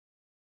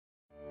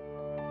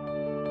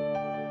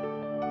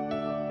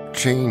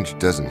Change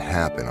doesn't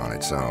happen on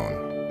its own.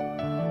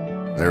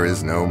 There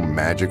is no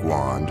magic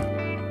wand,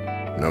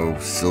 no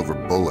silver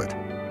bullet.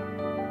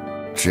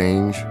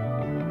 Change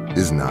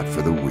is not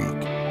for the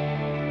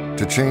weak.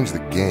 To change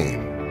the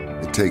game,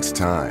 it takes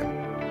time,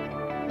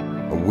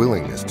 a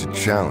willingness to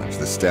challenge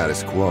the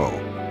status quo.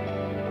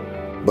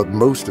 But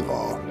most of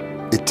all,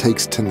 it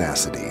takes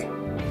tenacity,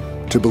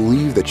 to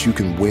believe that you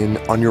can win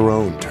on your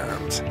own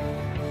terms,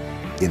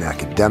 in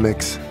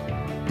academics,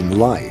 in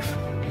life,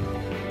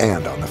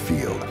 and on the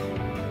field.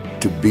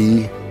 To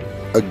be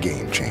a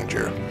game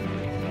changer.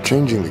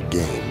 Changing the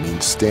game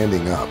means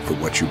standing up for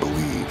what you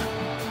believe,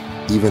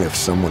 even if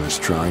someone is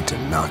trying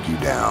to knock you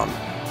down.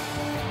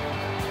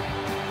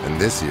 And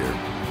this year,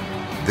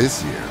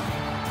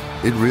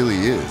 it really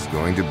is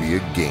going to be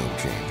a game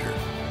changer.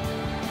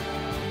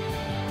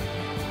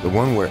 The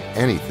one where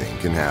anything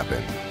can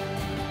happen,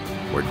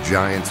 where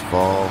giants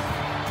fall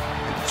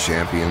and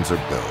champions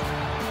are built.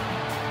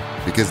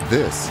 Because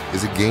this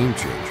is a game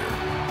changer.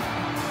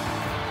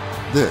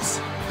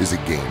 This is a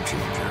game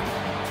changer.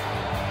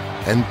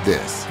 And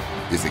this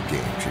is a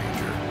game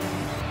changer.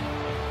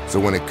 So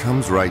when it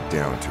comes right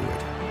down to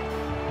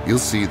it, you'll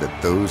see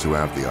that those who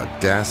have the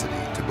audacity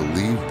to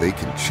believe they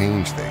can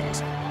change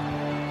things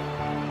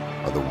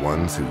are the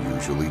ones who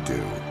usually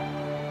do.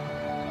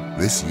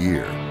 This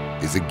year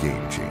is a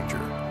game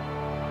changer.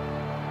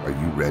 Are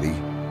you ready?